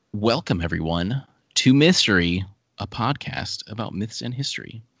Welcome, everyone, to Mystery, a podcast about myths and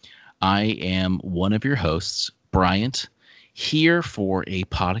history. I am one of your hosts, Bryant, here for a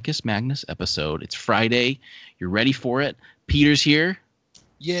Podicus Magnus episode. It's Friday. You're ready for it. Peter's here.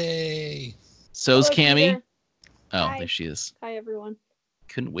 Yay! So's Hello, Cammy. Peter. Oh, Hi. there she is. Hi, everyone.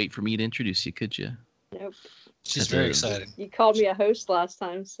 Couldn't wait for me to introduce you, could you? Nope. She's very excited. You called me a host last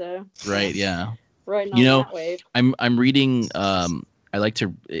time, so Right, yeah. riding You on know, that wave. I'm reading. I like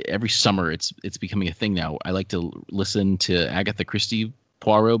to every summer. It's becoming a thing now. I like to listen to Agatha Christie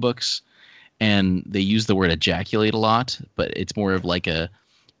Poirot books, and they use the word ejaculate a lot, but it's more of like a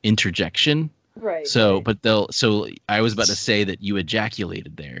interjection. Right. So, right. but so I was about to say that you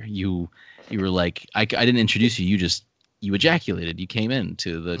ejaculated there. You were like, I didn't introduce you. You ejaculated. You came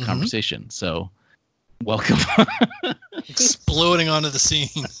into the conversation. So, welcome. Exploding onto the scene.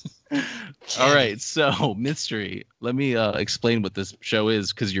 All right, so mystery. Let me explain what this show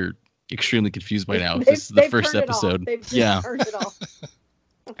is, because you're extremely confused by now. This is the first episode. They've just Yeah. turned it off.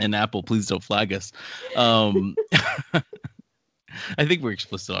 And Apple, please don't flag us. I think we're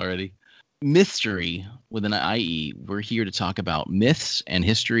explicit already. Mystery with an IE. We're here to talk about myths and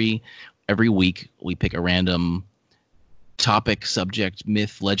history. Every week we pick a random topic, subject,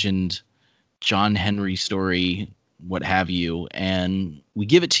 myth, legend, John Henry story, what have you, and we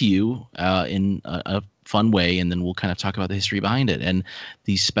give it to you in a fun way, and then we'll kind of talk about the history behind it. And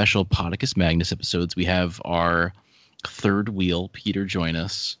these special Podicus Magnus episodes, we have our third wheel, Peter, join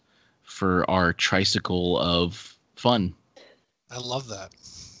us for our tricycle of fun. I love that.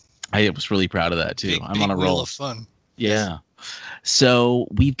 I was really proud of that too. Big, I'm on a wheel roll of fun. Yeah. So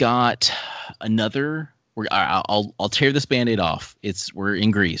we've got another. I'll tear this Band-Aid off. We're in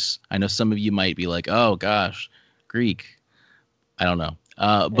Greece. I know some of you might be like, oh gosh, Greek. I don't know.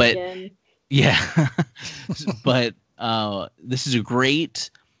 But Again. yeah. But this is a great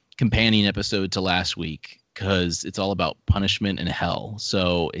companion episode to last week, because it's all about punishment and hell.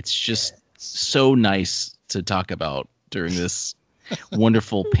 So it's just so nice to talk about during this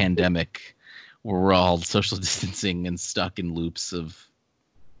wonderful pandemic where we're all social distancing and stuck in loops of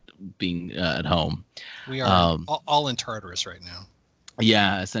being at home. We are all in Tartarus right now.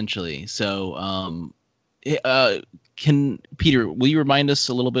 Yeah, essentially. So can Peter, will you remind us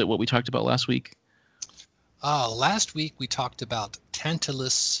a little bit what we talked about last week? Last week we talked about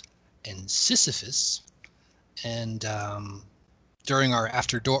Tantalus and Sisyphus, and during our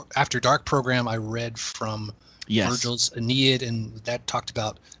After Dark program, I read from Virgil's Aeneid, and that talked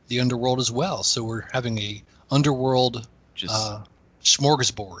about the underworld as well. So we're having a underworld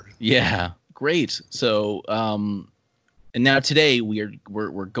smorgasbord. Yeah, great. So and now today we're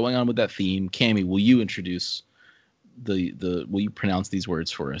going on with that theme. Cammy, will you introduce will you pronounce these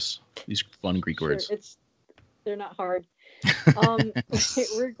words for us? These fun Greek words. They're not hard.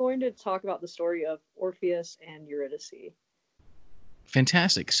 We're going to talk about the story of Orpheus and Eurydice.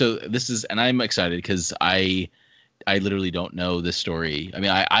 Fantastic. So this is, and I'm excited because I literally don't know this story. I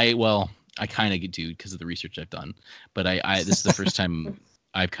mean, I kind of do because of the research I've done, but this is the first time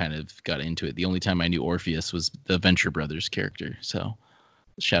I've kind of got into it. The only time I knew Orpheus was the Venture Brothers character. So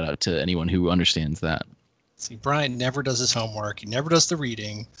shout out to anyone who understands that. See, Brian never does his homework. He never does the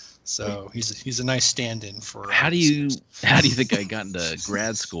reading. So he's a nice stand-in for. How do you think I got into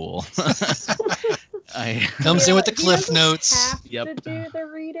grad school? Comes in with the cliff notes. Have to do the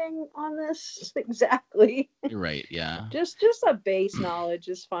reading on this exactly. You're right. Yeah. Just a base knowledge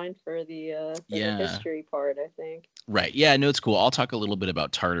is fine for the history part, I think. Right. Yeah. No, it's cool. I'll talk a little bit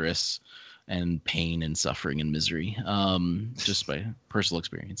about Tartarus and pain and suffering and misery, just by personal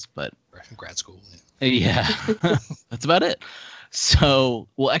experience. But grad school. Yeah, that's about it. So,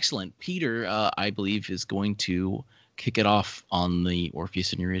 well, excellent. Peter, I believe, is going to kick it off on the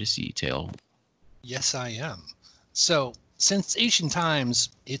Orpheus and Eurydice tale. Yes, I am. So, since ancient times,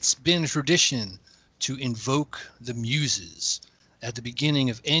 it's been a tradition to invoke the muses at the beginning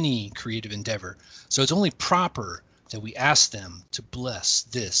of any creative endeavor. So it's only proper that we ask them to bless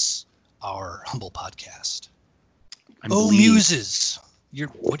this, our humble podcast. Muses! You're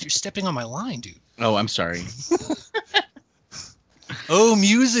stepping on my line, dude. Oh, I'm sorry. Oh,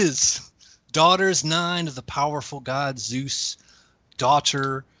 muses! Daughters 9 of the powerful god Zeus,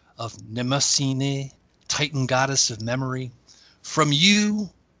 daughter of Mnemosyne, Titan goddess of memory. From you,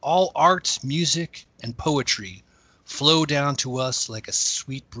 all art, music, and poetry flow down to us like a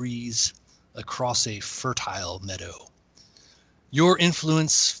sweet breeze across a fertile meadow. Your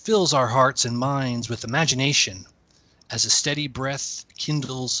influence fills our hearts and minds with imagination as a steady breath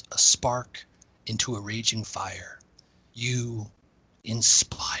kindles a spark into a raging fire. You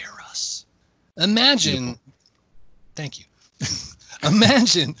inspire us. Imagine, thank you.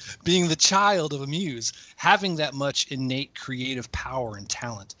 Imagine being the child of a muse, having that much innate creative power and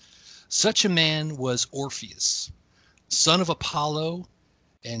talent. Such a man was Orpheus, son of Apollo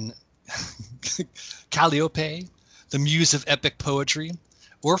and Calliope, the muse of epic poetry.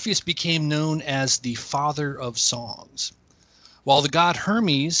 Orpheus became known as the father of songs. While the god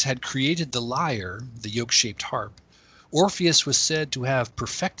Hermes had created the lyre, the yoke-shaped harp, Orpheus was said to have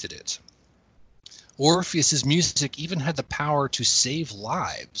perfected it. Orpheus's music even had the power to save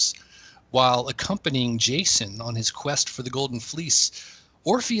lives. While accompanying Jason on his quest for the Golden Fleece,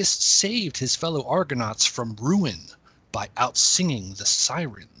 Orpheus saved his fellow Argonauts from ruin by outsinging the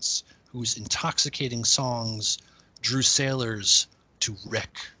sirens, whose intoxicating songs drew sailors to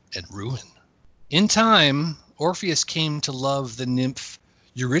wreck and ruin. In time, Orpheus came to love the nymph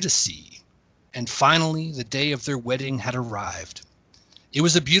Eurydice, and finally the day of their wedding had arrived. It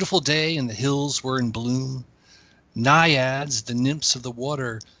was a beautiful day and the hills were in bloom. Naiads, the nymphs of the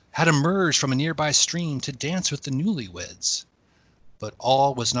water, had emerged from a nearby stream to dance with the newlyweds. But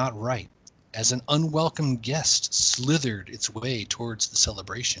all was not right, as an unwelcome guest slithered its way towards the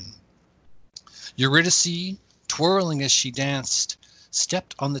celebration. Eurydice, twirling as she danced,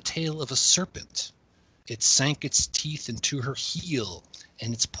 stepped on the tail of a serpent. It sank its teeth into her heel,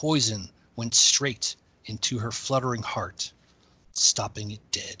 and its poison went straight into her fluttering heart, stopping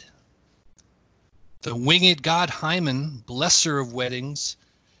it dead. The winged god Hymen, blesser of weddings,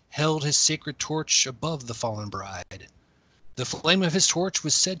 held his sacred torch above the fallen bride. The flame of his torch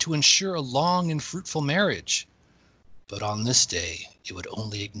was said to ensure a long and fruitful marriage, but on this day it would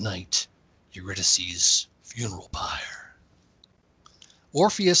only ignite Eurydice's funeral pyre.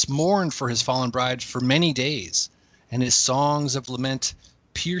 Orpheus mourned for his fallen bride for many days, and his songs of lament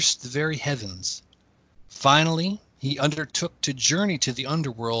pierced the very heavens. Finally, he undertook to journey to the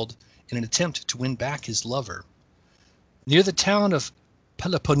underworld in an attempt to win back his lover. Near the town of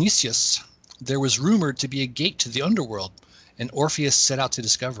Peloponnesus, there was rumored to be a gate to the underworld, and Orpheus set out to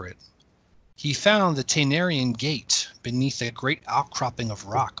discover it. He found the Taenarian Gate beneath a great outcropping of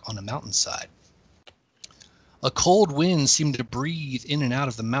rock on a mountainside. A cold wind seemed to breathe in and out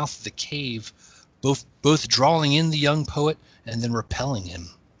of the mouth of the cave, both drawing in the young poet and then repelling him.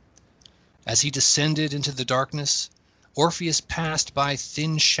 As he descended into the darkness, Orpheus passed by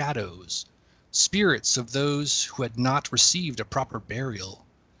thin shadows, spirits of those who had not received a proper burial.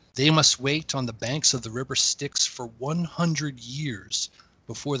 They must wait on the banks of the river Styx for 100 years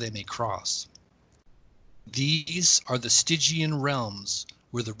before they may cross. These are the Stygian realms,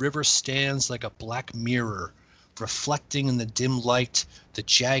 where the river stands like a black mirror, reflecting in the dim light the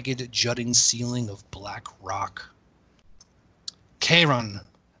jagged, jutting ceiling of black rock. Charon,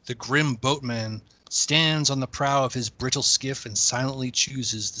 the grim boatman, stands on the prow of his brittle skiff and silently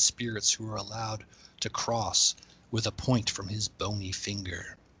chooses the spirits who are allowed to cross with a point from his bony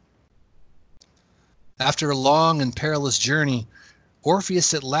finger. After a long and perilous journey,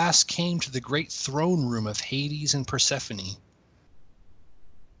 Orpheus at last came to the great throne room of Hades and Persephone.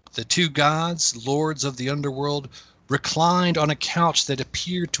 The two gods, lords of the underworld, reclined on a couch that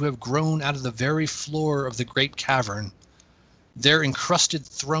appeared to have grown out of the very floor of the great cavern. Their encrusted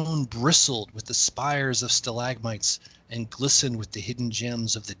throne bristled with the spires of stalagmites and glistened with the hidden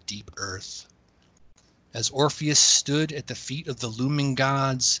gems of the deep earth. As Orpheus stood at the feet of the looming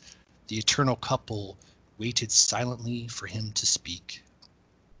gods, the eternal couple waited silently for him to speak.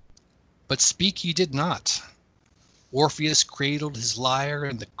 But speak he did not. Orpheus cradled his lyre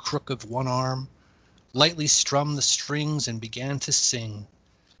in the crook of one arm, lightly strummed the strings and began to sing.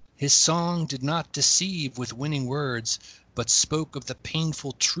 His song did not deceive with winning words, but spoke of the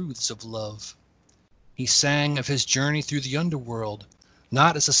painful truths of love. He sang of his journey through the underworld,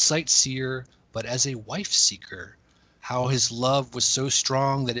 not as a sightseer, but as a wife-seeker, how his love was so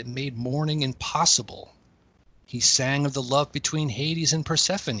strong that it made mourning impossible. He sang of the love between Hades and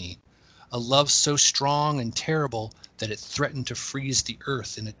Persephone, a love so strong and terrible that it threatened to freeze the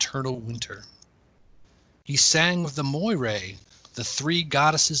earth in eternal winter. He sang of the Moirae, the three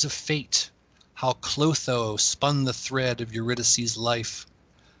goddesses of fate, how Clotho spun the thread of Eurydice's life,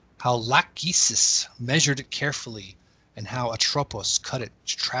 how Lachesis measured it carefully, and how Atropos cut it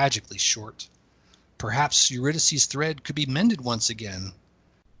tragically short. Perhaps Eurydice's thread could be mended once again.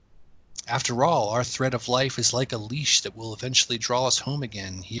 After all, our thread of life is like a leash that will eventually draw us home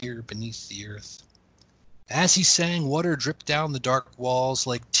again, here beneath the earth. As he sang, water dripped down the dark walls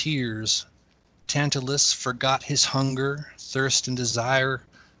like tears. Tantalus forgot his hunger, thirst, and desire,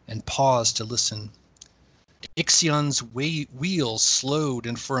 and paused to listen. Ixion's wheels slowed,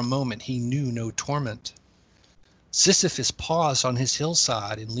 and for a moment he knew no torment. Sisyphus paused on his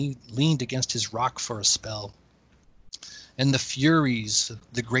hillside and leaned against his rock for a spell. and the Furies,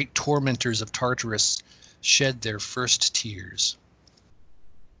 the great tormentors of Tartarus, shed their first tears.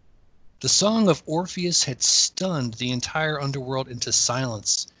 The song of Orpheus had stunned the entire underworld into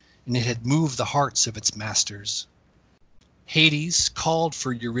silence, and it had moved the hearts of its masters. Hades called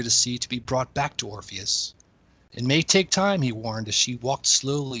for Eurydice to be brought back to Orpheus. It may take time, he warned, as she walked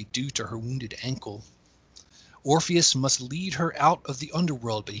slowly due to her wounded ankle. Orpheus must lead her out of the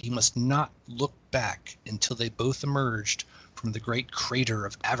underworld, but he must not look back until they both emerged from the great crater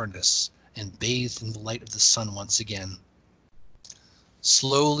of Avernus and bathed in the light of the sun once again.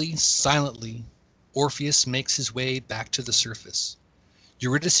 Slowly, silently, Orpheus makes his way back to the surface.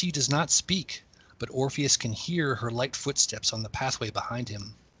 Eurydice does not speak, but Orpheus can hear her light footsteps on the pathway behind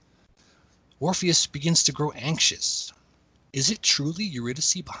him. Orpheus begins to grow anxious. Is it truly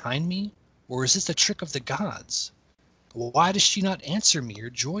Eurydice behind me, or is this a trick of the gods? Why does she not answer me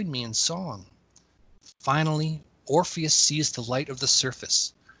or join me in song? Finally, Orpheus sees the light of the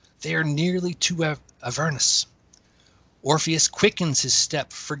surface. They are nearly to Avernus. Orpheus quickens his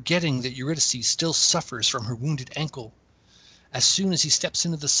step, forgetting that Eurydice still suffers from her wounded ankle. As soon as he steps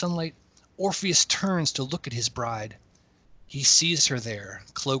into the sunlight, Orpheus turns to look at his bride. He sees her there,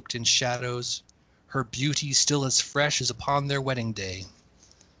 cloaked in shadows, her beauty still as fresh as upon their wedding day.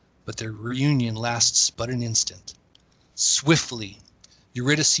 But their reunion lasts but an instant. Swiftly,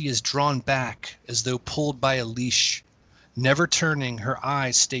 Eurydice is drawn back as though pulled by a leash. Never turning, her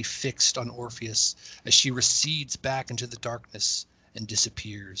eyes stay fixed on Orpheus as she recedes back into the darkness and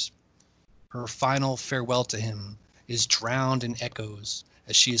disappears. Her final farewell to him is drowned in echoes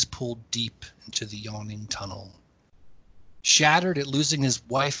as she is pulled deep into the yawning tunnel. Shattered at losing his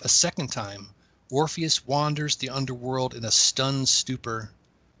wife a second time, Orpheus wanders the underworld in a stunned stupor.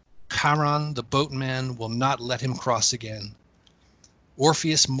 Charon, the boatman, will not let him cross again.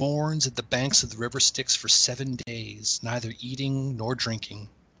 Orpheus mourns at the banks of the river Styx for 7 days, neither eating nor drinking.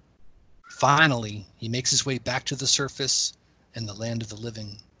 Finally, he makes his way back to the surface and the land of the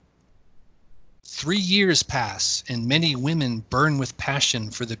living. 3 years pass, and many women burn with passion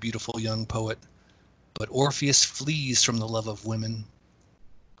for the beautiful young poet. But Orpheus flees from the love of women.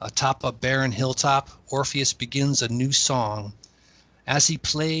 Atop a barren hilltop, Orpheus begins a new song. As he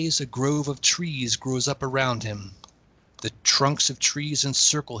plays, a grove of trees grows up around him. The trunks of trees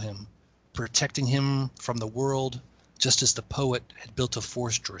encircle him, protecting him from the world, just as the poet had built a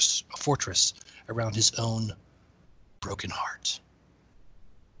fortress around his own broken heart.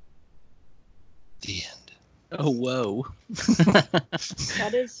 The end. Oh, whoa.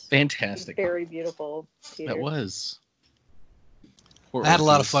 That is Fantastic. very beautiful, Peter. That was. Poor I had a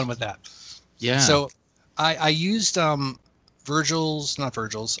lot of Orpheus. fun with that. Yeah. So I used Ovid's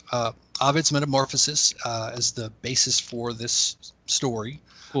Metamorphosis as the basis for this story.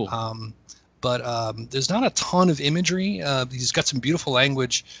 Cool. But there's not a ton of imagery. He's got some beautiful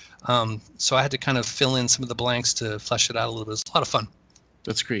language. So I had to kind of fill in some of the blanks to flesh it out a little bit. It's a lot of fun.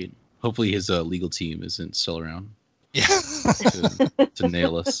 That's great. Hopefully his legal team isn't still around Yeah. to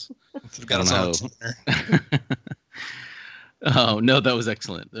nail us. We've got us I on don't a know. timer. Oh, no, that was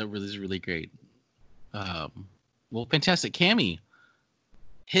excellent. That really is really great. Well, fantastic. Cammie,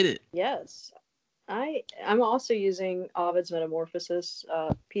 hit it. Yes. I'm also using Ovid's Metamorphosis.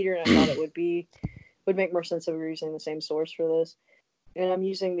 Peter and I thought it would make more sense if we were using the same source for this. And I'm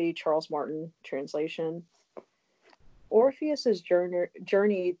using the Charles Martin translation. Orpheus has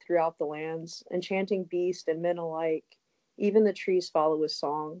journeyed throughout the lands, enchanting beast and men alike. Even the trees follow his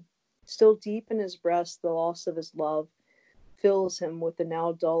song. Still deep in his breast, the loss of his love fills him with the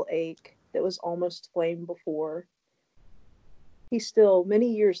now dull ache that was almost flame before. He still,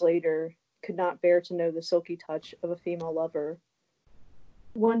 many years later, could not bear to know the silky touch of a female lover.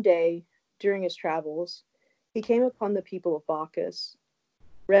 One day, during his travels, he came upon the people of Bacchus,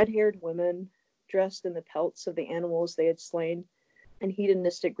 red-haired women dressed in the pelts of the animals they had slain in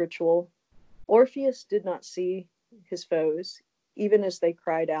hedonistic ritual. Orpheus did not see his foes, even as they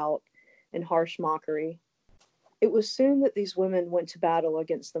cried out in harsh mockery. It was soon that these women went to battle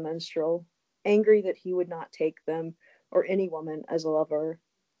against the minstrel, angry that he would not take them or any woman as a lover.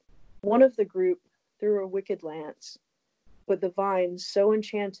 One of the group threw a wicked lance, but the vines, so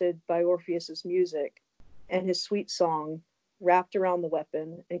enchanted by Orpheus's music and his sweet song, wrapped around the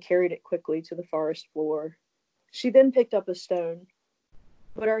weapon and carried it quickly to the forest floor. She then picked up a stone,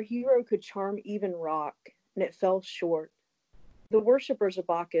 but our hero could charm even rock, and it fell short. The worshippers of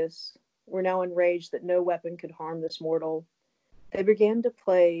Bacchus were now enraged that no weapon could harm this mortal. They began to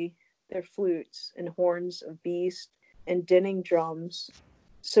play their flutes and horns of beast and dinning drums,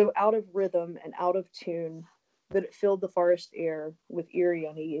 so out of rhythm and out of tune that it filled the forest air with eerie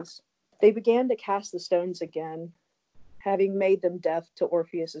unease. They began to cast the stones again, having made them deaf to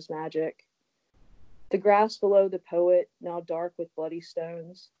Orpheus's magic. The grass below the poet, now dark with bloody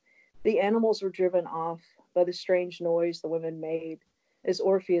stones. The animals were driven off by the strange noise the women made as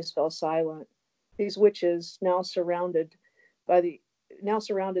Orpheus fell silent. These witches now surrounded the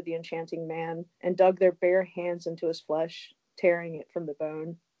enchanting man and dug their bare hands into his flesh, tearing it from the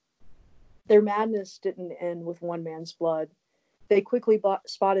bone. Their madness didn't end with one man's blood. They quickly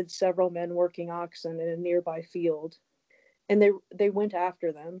spotted several men working oxen in a nearby field, and they went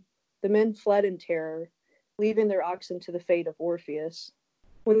after them. The men fled in terror, leaving their oxen to the fate of Orpheus.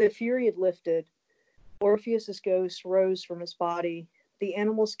 When the fury had lifted, Orpheus's ghost rose from his body. The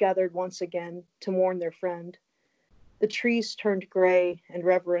animals gathered once again to mourn their friend. The trees turned gray in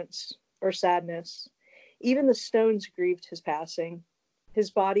reverence or sadness. Even the stones grieved his passing. His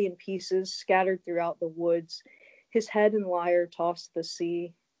body in pieces scattered throughout the woods, his head and lyre tossed to the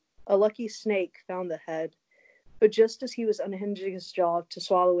sea. A lucky snake found the head, but just as he was unhinging his jaw to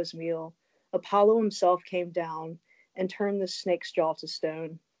swallow his meal, Apollo himself came down and turned the snake's jaw to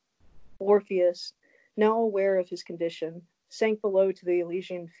stone. Orpheus, now aware of his condition, sank below to the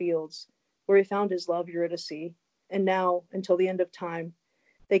Elysian fields, where he found his love Eurydice, and now, until the end of time,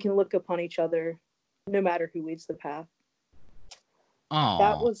 they can look upon each other, no matter who leads the path.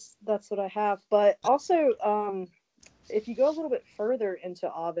 Oh, That's what I have. But also, if you go a little bit further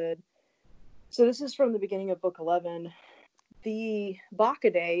into Ovid, so this is from the beginning of Book 11, the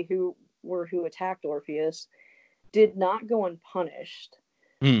Bacchidae who attacked Orpheus did not go unpunished.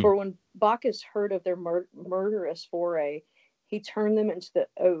 For when Bacchus heard of their murderous foray, he turned them into the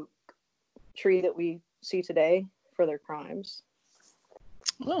oak tree that we see today for their crimes.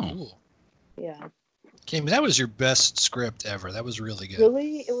 Oh, Cool. Yeah. Okay, but that was your best script ever. That was really good.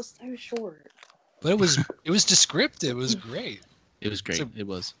 Really? It was so short. But it was descriptive. It was great. it was great. It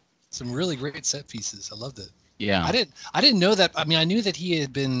was. Some really great set pieces. I loved it. Yeah. I didn't know that. I mean, I knew that he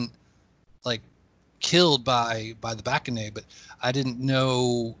had been like killed by the Bacchidae, but I didn't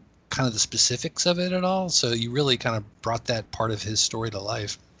know kind of the specifics of it at all. So you really kind of brought that part of his story to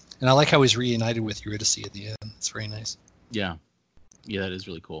life. And I like how he's reunited with Eurydice at the end. It's very nice. Yeah. Yeah, that is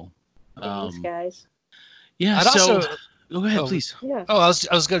really cool. Thanks, guys. Yeah. I'd So also- go ahead, oh, please. Yeah. Oh, I was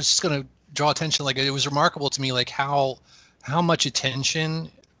just gonna draw attention. Like it was remarkable to me, like how much attention,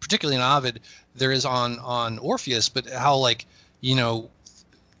 particularly in Ovid, there is on Orpheus, but how like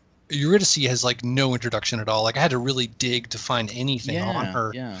Eurydice has like no introduction at all. Like I had to really dig to find anything on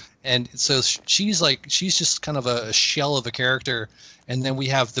her. Yeah. And so she's just kind of a shell of a character, and then we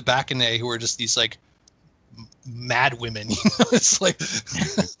have the Bacchidae who are just these like mad women. It's like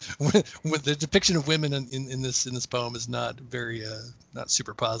with the depiction of women in this poem is not very not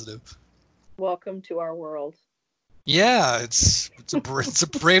super positive. Welcome to our world. Yeah, it's a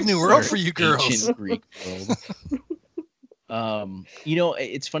brave new world for you girls. Ancient Greek world.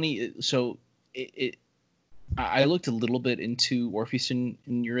 It's funny. So I looked a little bit into Orpheus and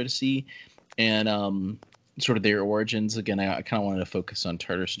Eurydice, and sort of their origins. Again, I kind of wanted to focus on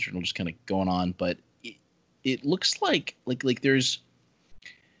Tartarus and Journal, just kind of going on, but it looks like there's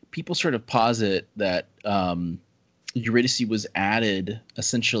people sort of posit that Eurydice was added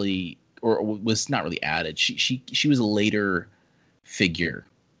essentially, or was not really added. She was a later figure.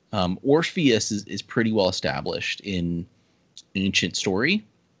 Orpheus is pretty well established in ancient story,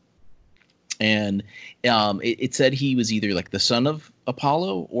 and it said he was either like the son of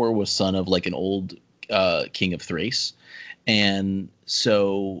Apollo or was son of like an old king of Thrace, and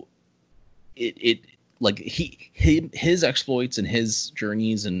so it like his exploits and his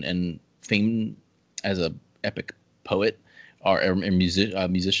journeys and fame as a epic poet or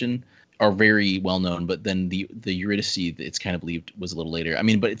musician are very well known. But then the Eurydice, it's kind of believed, was a little later. I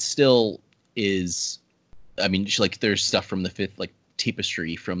mean, but it still is. I mean, like there's stuff from the fifth, like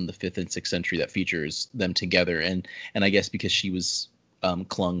tapestry from the 5th and 6th century that features them together, and I guess because she was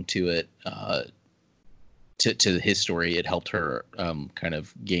clung to it, to his story, it helped her kind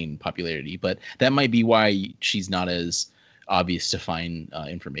of gain popularity. But that might be why she's not as obvious to find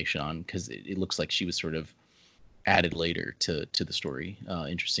information on, because it looks like she was sort of added later to the story,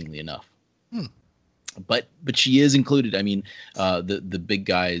 interestingly enough. But she is included. I mean, the big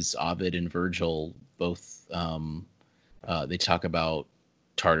guys, Ovid and Virgil, both they talk about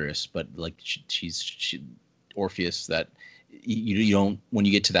Tartarus, but like she's Orpheus, that you don't, when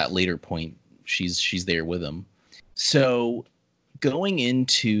you get to that later point, she's there with him. So going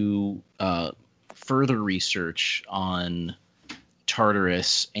into further research on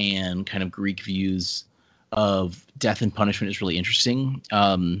Tartarus and kind of Greek views of death and punishment is really interesting,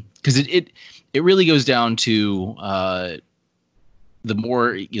 because it really goes down to the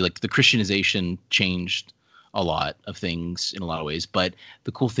more like the Christianization changed a lot of things in a lot of ways. But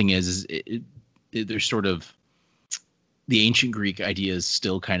the cool thing is there's sort of the ancient Greek ideas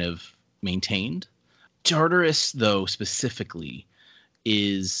still kind of maintained. Tartarus, though, specifically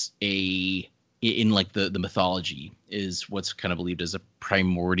is in like the mythology is what's kind of believed as a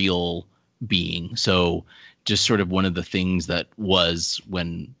primordial being. So just sort of one of the things that was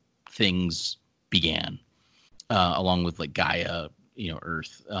when things began, along with like Gaia,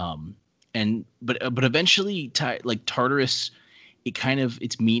 Earth. But eventually, like Tartarus,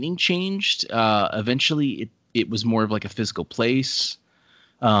 its meaning changed. Eventually, it was more of like a physical place.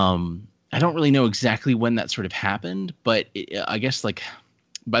 I don't really know exactly when that sort of happened, but I guess like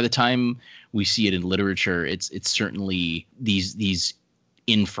by the time we see it in literature, it's certainly these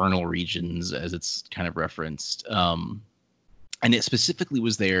infernal regions, as it's kind of referenced. And it specifically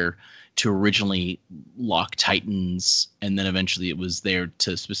was there to originally lock Titans, and then eventually it was there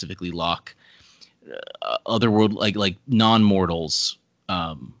to specifically lock otherworld, like non-mortals.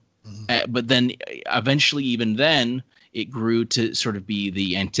 But then eventually, even then, it grew to sort of be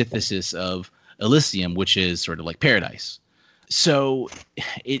the antithesis of Elysium, which is sort of like paradise. So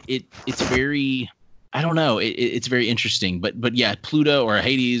it's very, I don't know, it's very interesting. But yeah, Pluto or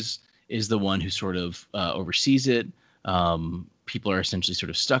Hades is the one who sort of oversees it. People are essentially sort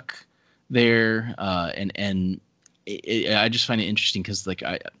of stuck there, and I just find it interesting because like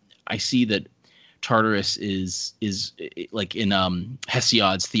I see that Tartarus is like in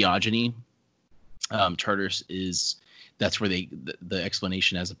Hesiod's Theogony. Tartarus that's where the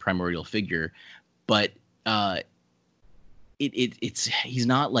explanation as a primordial figure, but it's he's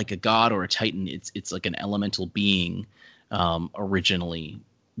not like a god or a titan. It's like an elemental being originally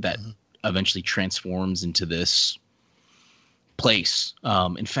that eventually transforms into this place.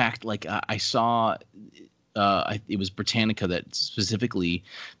 In fact, like I saw. It was Britannica that specifically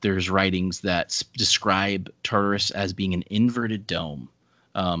there's writings that describe Tartarus as being an inverted dome.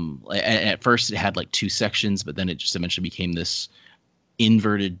 At first it had like two sections, but then it just eventually became this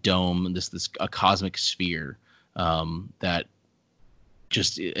inverted dome, this a cosmic sphere that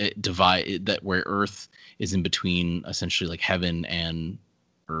just divide that where Earth is in between, essentially like heaven and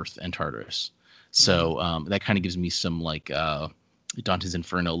Earth and Tartarus. So that kind of gives me some like Dante's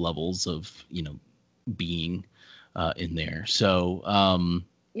Inferno levels of being in there. So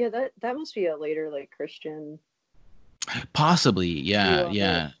yeah, that must be a later like Christian. Possibly,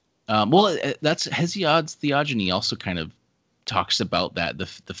 yeah. Well, that's Hesiod's Theogony also kind of talks about that, the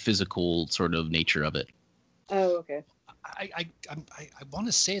physical sort of nature of it. Oh, okay. I want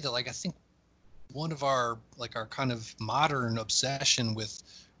to say that like I think one of our kind of modern obsession with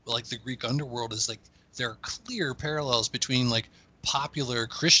like the Greek underworld is like there are clear parallels between like popular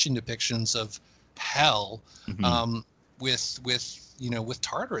Christian depictions of hell with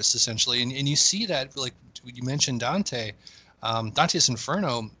Tartarus essentially, and you see that like you mentioned Dante, Dante's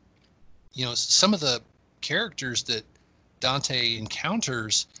Inferno. Some of the characters that Dante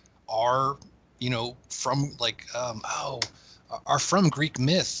encounters are from like are from Greek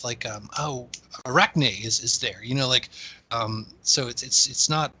myth, like Arachne is there, so it's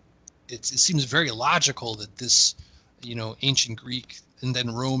not it seems very logical that this ancient Greek and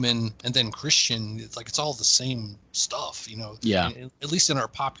then Roman and then Christian, it's all the same stuff, Yeah. At least in our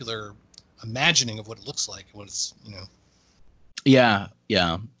popular imagining of what it looks like, what it's, Yeah.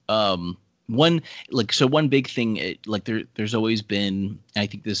 One big thing, like there's always been, I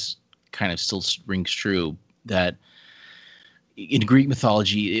think this kind of still rings true, that in Greek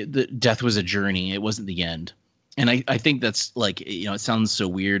mythology, the death was a journey. It wasn't the end. And I think that's like, it sounds so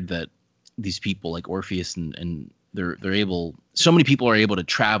weird that these people like Orpheus and they're able, so many people are able to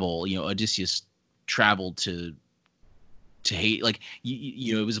travel. Odysseus traveled to hate, like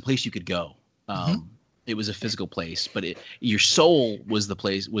it was a place you could go. It was a physical place, but your soul was the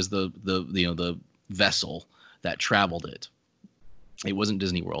place, was the vessel that traveled it. It wasn't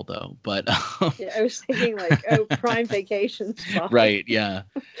Disney World though, but yeah, I was thinking like prime vacation spot. Right, yeah.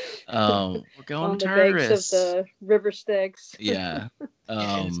 We're going on to the Tartarus. banks of the river Styx. Yeah.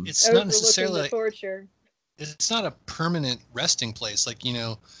 It's not necessarily the torture. It's not a permanent resting place. Like,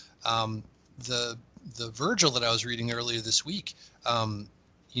 the Virgil that I was reading earlier this week,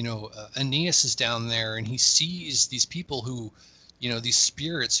 Aeneas is down there and he sees these people who, these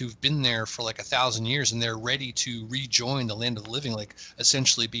spirits who've been there for like 1,000 years and they're ready to rejoin the land of the living, like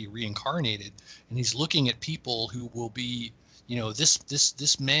essentially be reincarnated. And he's looking at people who will be,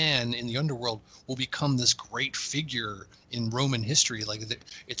 this man in the underworld will become this great figure in Roman history. Like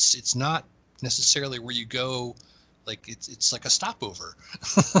it's not necessarily where you go like it's like a stopover.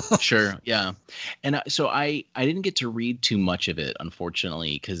 Sure, yeah. And so I didn't get to read too much of it,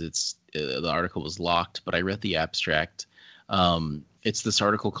 unfortunately, because the article was locked. But I read the abstract. It's this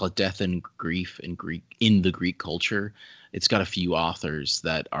article called "Death and Grief in the Greek Culture." It's got a few authors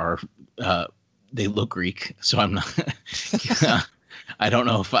that are they look Greek, so I'm not. I don't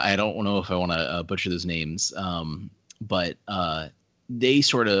know if I want to butcher those names, but they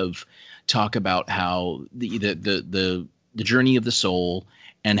sort of talk about how the journey of the soul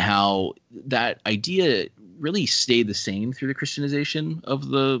and how that idea really stayed the same through the Christianization of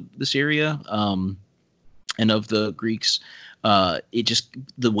this area and of the Greeks. It just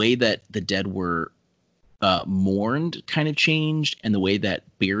the way that the dead were mourned kind of changed, and the way that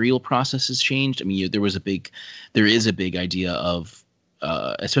burial processes changed. I mean, there is a big idea of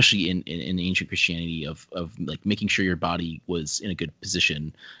especially in ancient Christianity of like making sure your body was in a good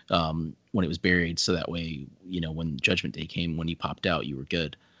position when it was buried, so that way, when Judgment Day came, when you popped out, you were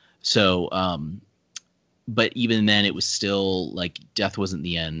good. So, but even then, it was still like death wasn't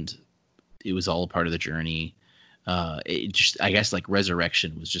the end; it was all a part of the journey. It just, I guess, like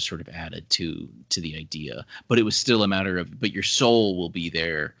resurrection was just sort of added to the idea, but it was still a matter of, but your soul will be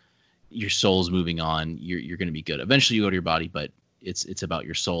there. Your soul's moving on. You're going to be good. Eventually, you go to your body, but it's about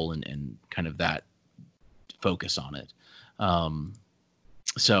your soul and kind of that focus on it.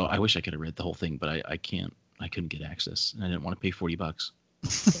 So I wish I could have read the whole thing, but I can't. I couldn't get access, and I didn't want to pay $40.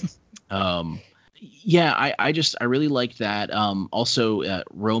 Yeah, I really liked that. Also,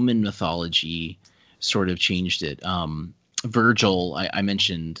 Roman mythology sort of changed it. Virgil, I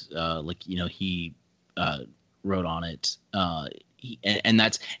mentioned, he wrote on it.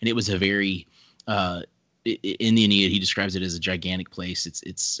 And it was a very in the Aeneid, he describes it as a gigantic place.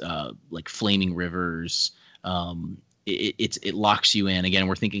 It's like flaming rivers. It locks you in. Again,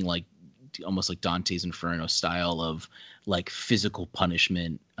 we're thinking like almost like Dante's Inferno style of like physical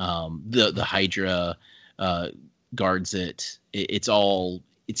punishment. The Hydra guards it.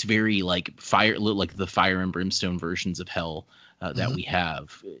 It's very like fire, like the fire and brimstone versions of hell that we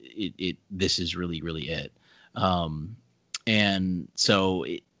have. This is really, really it. And so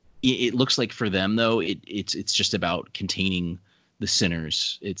it looks like for them though, it's just about containing the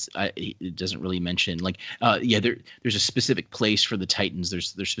sinners. It doesn't really mention like there's a specific place for the Titans.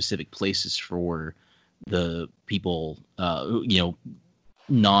 There's specific places for the people,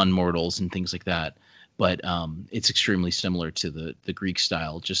 non-mortals and things like that. But it's extremely similar to the Greek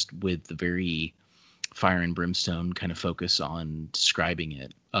style, just with the very fire and brimstone kind of focus on describing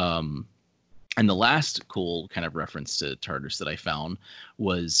it. And the last cool kind of reference to Tartarus that I found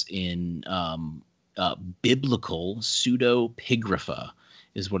was in biblical pseudepigrapha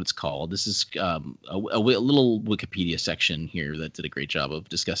is what it's called. This is a little Wikipedia section here that did a great job of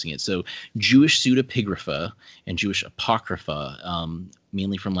discussing it. So Jewish pseudepigrapha and Jewish apocrypha,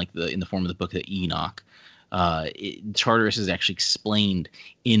 mainly from like in the form of the book of Enoch. Tartarus is actually explained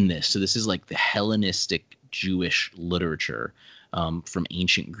in this. So this is like the Hellenistic Jewish literature from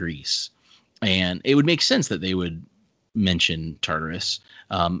ancient Greece. And it would make sense that they would mention Tartarus.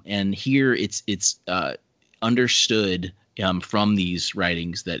 And here it's understood from these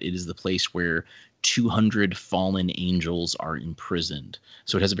writings that it is the place where 200 fallen angels are imprisoned.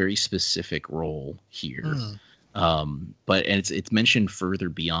 So it has a very specific role here. But it's mentioned further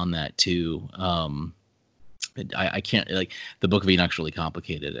beyond that too. I can't, like, the Book of Enoch's really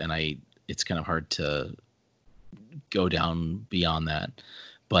complicated, and it's kind of hard to go down beyond that.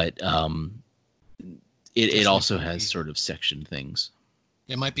 But it also has sort of section things.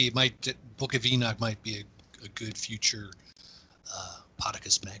 It might Book of Enoch might be a good future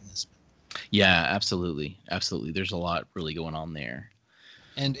Podicus Magnus. Yeah, absolutely. There's a lot really going on there.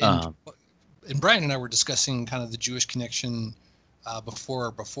 And Brian and I were discussing kind of the Jewish connection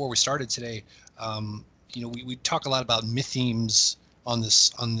before we started today. We talk a lot about mythemes on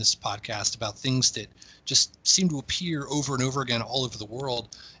this podcast, about things that just seem to appear over and over again all over the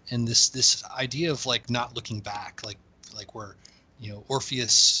world, and this idea of like not looking back, like where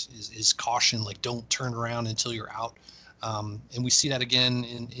Orpheus is cautioned, like, don't turn around until you're out. And we see that again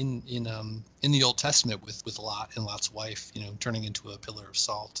in the Old Testament with Lot and Lot's wife, turning into a pillar of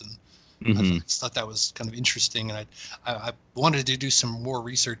salt. And I thought that was kind of interesting. And I wanted to do some more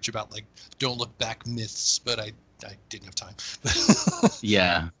research about like don't look back myths, but I didn't have time.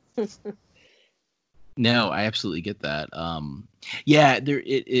 Yeah. No, I absolutely get that. Yeah,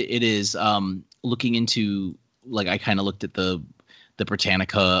 it is. Looking into, like, I kind of looked at the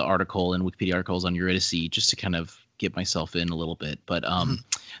Britannica article and Wikipedia articles on Eurydice just to kind of get myself in a little bit. But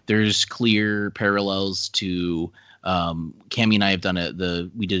there's clear parallels to Cami and I have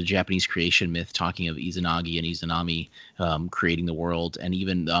done we did a Japanese creation myth talking of Izanagi and Izanami creating the world, and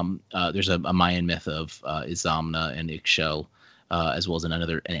even there's a Mayan myth of Izamna and Ixchel, as well as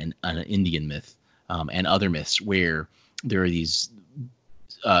an Indian myth, and other myths where there are these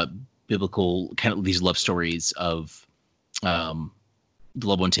biblical kind of these love stories of the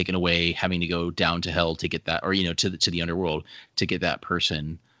loved one taken away, having to go down to hell to get that, or to the underworld to get that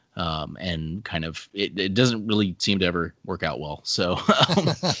person, and kind of it doesn't really seem to ever work out well. So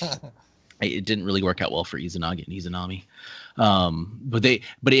it didn't really work out well for Izanagi and Izanami.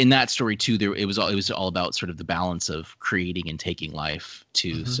 But in that story too, it was all about sort of the balance of creating and taking life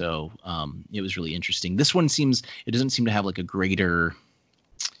too. Mm-hmm. So it was really interesting. This one doesn't seem to have like a greater,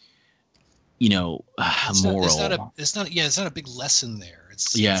 moral. It's not a big lesson there.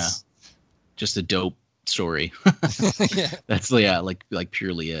 It's just a dope story. Yeah. That's like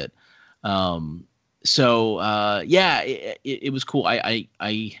purely it. It was cool.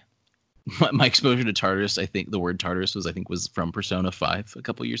 My exposure to Tartarus, I think the word Tartarus was from Persona 5 a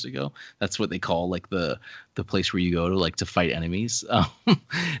couple years ago. That's what they call like the place where you go to like to fight enemies. But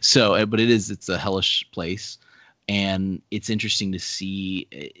it's a hellish place, and it's interesting to see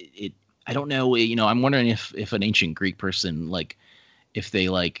it. I don't know, I'm wondering if an ancient Greek person, like if they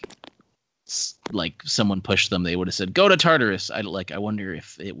like someone pushed them, they would have said, go to Tartarus. I wonder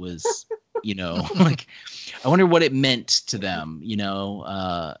if it was, like, I wonder what it meant to them, in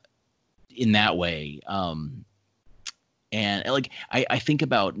that way. And like, I think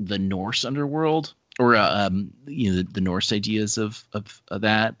about the Norse underworld, or, the Norse ideas of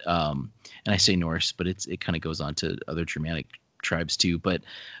that. And I say Norse, but it kind of goes on to other Germanic tribes too, but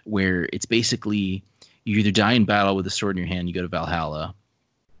where it's basically you either die in battle with a sword in your hand, you go to Valhalla,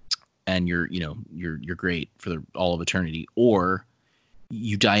 and you're great for all of eternity, or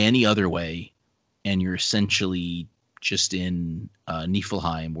you die any other way, and you're essentially just in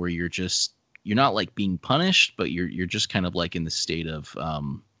Niflheim, where you're not like being punished, but you're just kind of like in the state of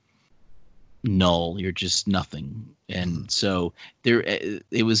null. You're just nothing. And so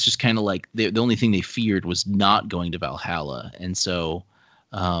it was just kind of like the only thing they feared was not going to Valhalla. And so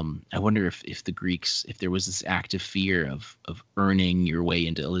I wonder if the Greeks, if there was this active fear of earning your way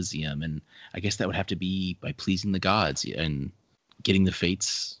into Elysium, and I guess that would have to be by pleasing the gods and getting the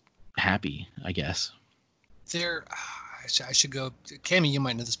fates happy, I guess. I should go. Cami, you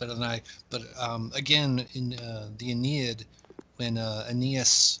might know this better than I, but again, in the Aeneid, when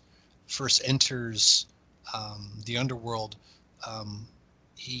Aeneas first enters the underworld,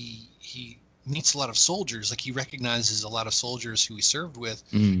 he meets a lot of soldiers. Like, he recognizes a lot of soldiers who he served with,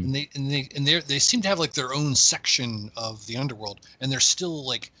 and they seem to have like their own section of the underworld, and they're still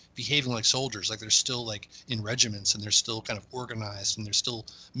like behaving like soldiers. Like, they're still like in regiments, and they're still kind of organized, and they're still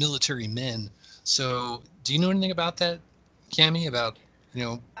military men. So, do you know anything about that, Cami? About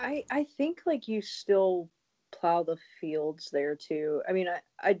I think like you still plow the fields there too. I mean,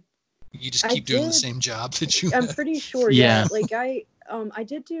 you just keep doing the same job that you. I'm pretty sure. Yeah. Like I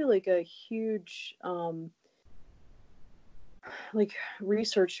did do like a huge like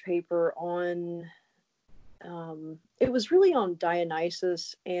research paper on it was really on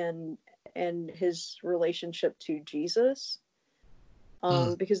Dionysus and his relationship to Jesus,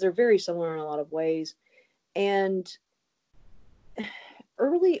 because they're very similar in a lot of ways. And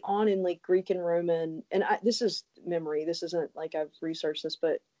early on in like Greek and Roman, and this is memory, this isn't like I've researched this,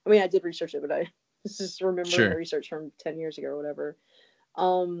 but I mean I did research it, but this is remembering the research from 10 years ago or whatever.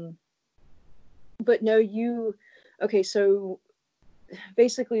 But no, okay, so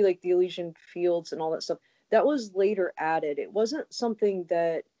basically like the Elysian Fields and all that stuff, that was later added. It wasn't something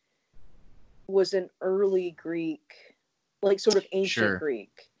that was an early Greek, like sort of ancient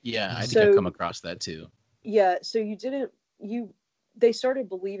Greek. Yeah, I think I've come across that too. Yeah, so they started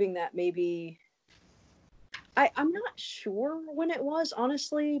believing that maybe, I'm not sure when it was,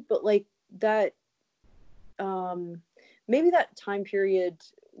 honestly, but like that, maybe that time period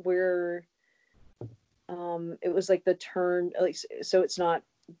where it was like the turn, like, so it's not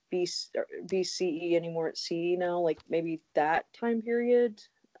BCE anymore, it's CE now, like maybe that time period.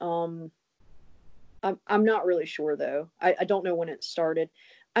 I'm not really sure though. I don't know when it started.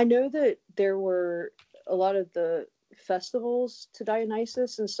 I know that there were a lot of the festivals to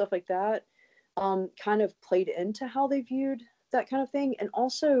Dionysus and stuff like that kind of played into how they viewed that kind of thing. And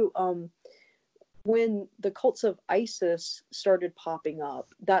also when the cults of Isis started popping up,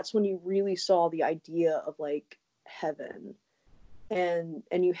 that's when you really saw the idea of like heaven and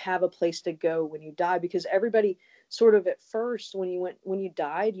you have a place to go when you die, because everybody sort of at first when you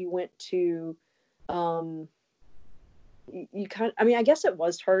died, you went to you kind of, I mean, I guess it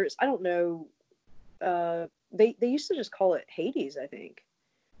was Tartarus. I don't know they used to just call it Hades, I think.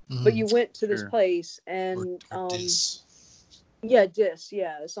 Mhm. But you went to this Sure. place and or Dis. yeah, Dis,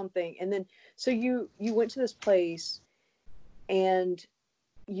 yeah, something. And then so you went to this place and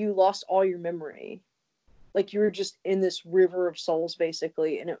you lost all your memory. Like you were just in this river of souls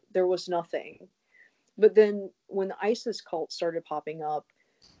basically, and there was nothing. But then when the ISIS cult started popping up,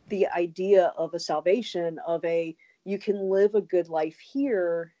 the idea of a salvation, of a you can live a good life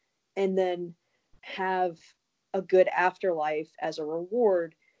here and then have a good afterlife as a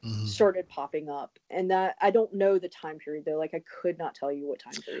reward, Mhm. started popping up. And that, I don't know the time period though. Like I could not tell you what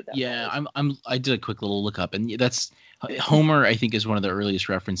time period that Yeah, was. I did a quick little look up, and that's Homer. I think is one of the earliest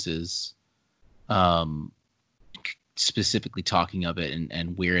references, um, specifically talking of it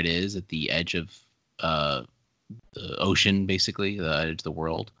and where it is at the edge of uh the ocean, basically the edge of the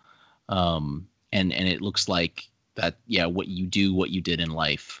world. And it looks like that. Yeah, what you do, what you did in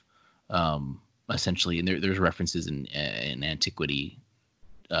life, essentially. And there's references in antiquity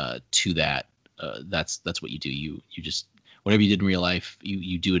to that. That's what you do. You just whatever you did in real life,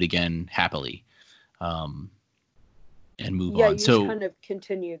 you do it again happily, um, and move Yeah, on. you just So kind of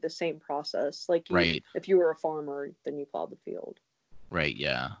continue the same process. Like you, right, if you were a farmer, then you plowed the field. right,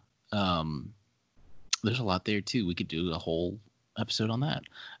 yeah. Um, there's a lot there too. We could do a whole episode on that.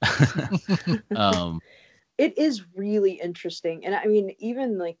 It is really interesting. And I mean,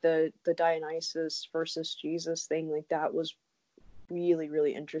 even like the Dionysus versus Jesus thing, like that was really,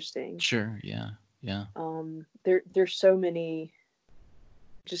 really interesting. Sure, yeah, yeah, There's so many,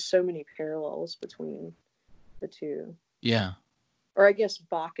 just so many parallels between the two. yeah. Or I guess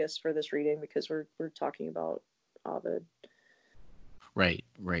Bacchus for this reading, because we're talking about Ovid. Right,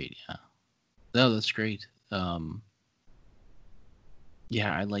 right, yeah. No, that's great.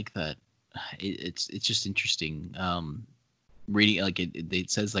 Yeah, I like that. It's just interesting. Reading like it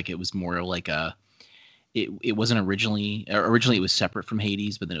says like it was more like a it wasn't originally it was separate from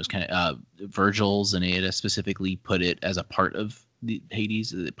Hades, but then it was kind of Virgil's Aeneid specifically put it as a part of the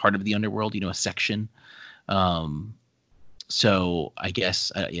Hades, part of the underworld, a section. Um, so I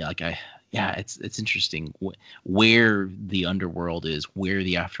guess yeah, it's interesting where the underworld is, where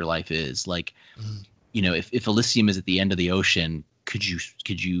the afterlife is. Like, Mhm. if Elysium is at the end of the ocean, could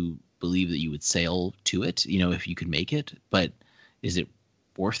you believe that you would sail to it? If you could make it, but is it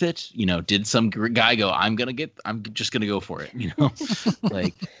worth it? Did some guy go, I'm just gonna go for it?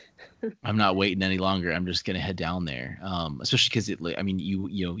 Like I'm not waiting any longer. I'm just gonna head down there. Especially because I mean,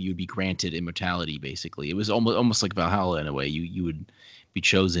 you'd be granted immortality. Basically, it was almost like Valhalla in a way. You would be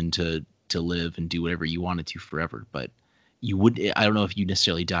chosen to live and do whatever you wanted to forever. But you would. I don't know if you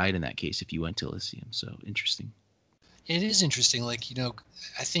necessarily died in that case if you went to Elysium. So interesting. It is interesting. Like,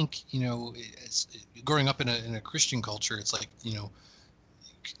 I think, it's, growing up in a Christian culture, it's like,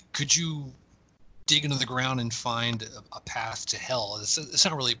 could you dig into the ground and find a path to hell? It's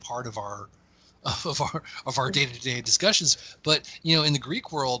not really part of our day-to-day discussions, but in the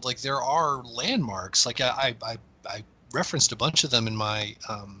Greek world, like there are landmarks. Like I referenced a bunch of them in my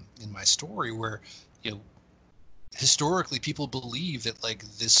story, where you know historically people believe that like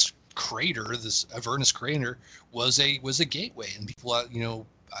this crater, this Avernus crater, was a gateway, and people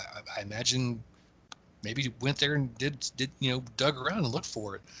I imagine maybe went there and did dug around and looked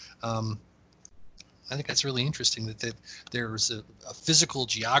for it. um, I think that's really interesting that there's a physical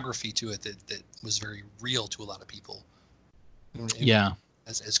geography to it that was very real to a lot of people. Yeah.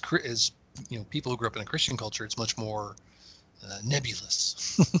 As people who grew up in a Christian culture, it's much more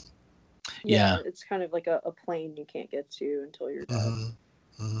nebulous. Yeah, Yeah. it's kind of like a plane you can't get to until you're dead. Hmm.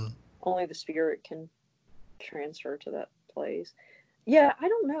 Hmm. Only the spirit can transfer to that place. Yeah, I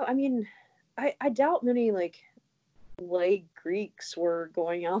don't know. I mean, I doubt many like lay Greeks were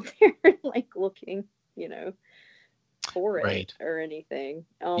going out there like looking, you know, for it Right. or anything.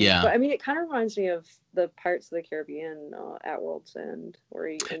 Yeah. But I mean, it kind of reminds me of the Pirates of the Caribbean at World's End, where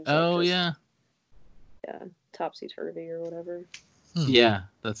he ends up Oh just yeah. topsy turvy or whatever. Hmm. Yeah.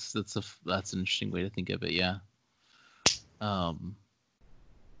 That's an interesting way to think of it. Yeah. Um.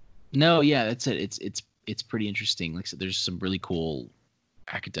 No. Yeah. That's it. It's pretty interesting. Like I said, there's some really cool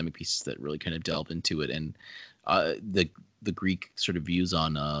academic pieces that really kind of delve into it, and the Greek sort of views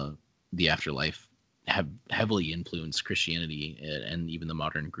on the afterlife have heavily influenced Christianity and even the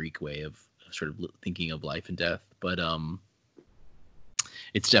modern Greek way of sort of thinking of life and death. But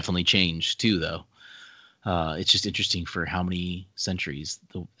it's definitely changed too, though. It's just interesting for how many centuries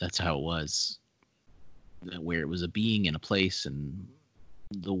that's how it was, where it was a being and a place, and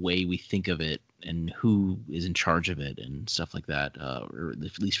the way we think of it and who is in charge of it and stuff like that, or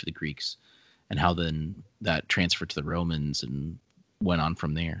at least for the Greeks, and how then that transferred to the Romans and went on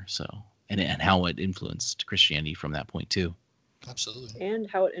from there. So and how it influenced Christianity from that point too. Absolutely. And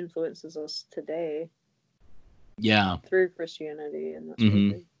how it influences us today Yeah. through Christianity and that sort of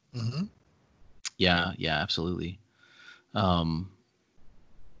thing. Mm-hmm. Yeah, absolutely.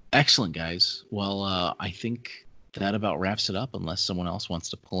 Excellent, guys. Well, I think that about wraps it up, unless someone else wants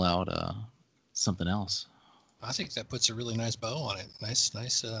to pull out something else. I think that puts a really nice bow on it. Nice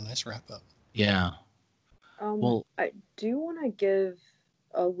wrap up. Yeah. Well, I do want to give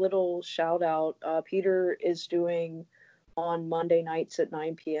a little shout out. Peter is doing on Monday nights at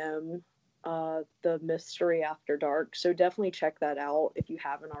 9 p.m. The Mystery After Dark. So definitely check that out if you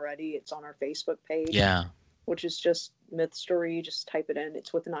haven't already. It's on our Facebook page. yeah. Which is just Myth Story. Just type it in.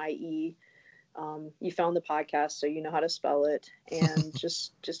 It's with an IE. You found the podcast, so you know how to spell it, and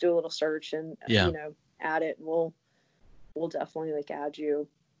just do a little search and add it. And we'll definitely add you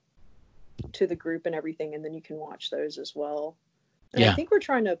to the group and everything, and then you can watch those as well. And I think we're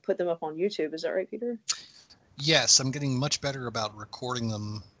trying to put them up on YouTube. Is that right, Peter? Yes, I'm getting much better about recording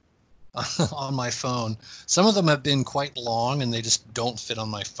them on my phone. Some of them have been quite long and they just don't fit on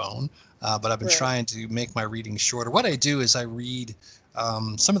my phone. But I've been trying to make my reading shorter. What I do is I read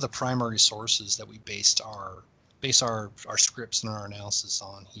some of the primary sources that we base our scripts and our analysis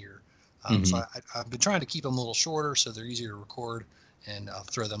on here. So I've been trying to keep them a little shorter so they're easier to record, and I'll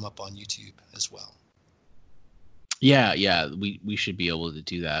throw them up on YouTube as well. Yeah. We should be able to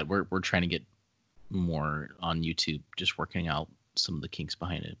do that. We're trying to get more on YouTube, just working out some of the kinks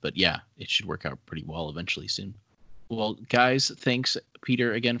behind it. But yeah, it should work out pretty well eventually soon. Well, guys, thanks,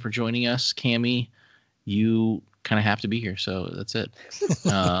 Peter, again for joining us. Cami, you kind of have to be here, so that's it.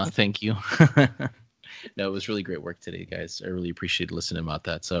 Thank you. No, it was really great work today, guys. I really appreciate listening about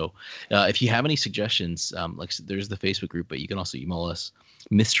that. So if you have any suggestions, there's the Facebook group, but you can also email us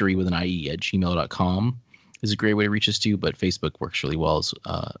mystery@gmail.com is a great way to reach us too, but Facebook works really well,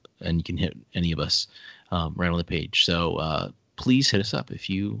 and you can hit any of us right on the page. So please hit us up if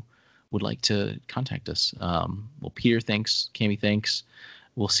you would like to contact us. Well, Peter, thanks. Cami, thanks.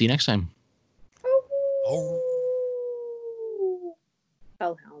 We'll see you next time. Oh.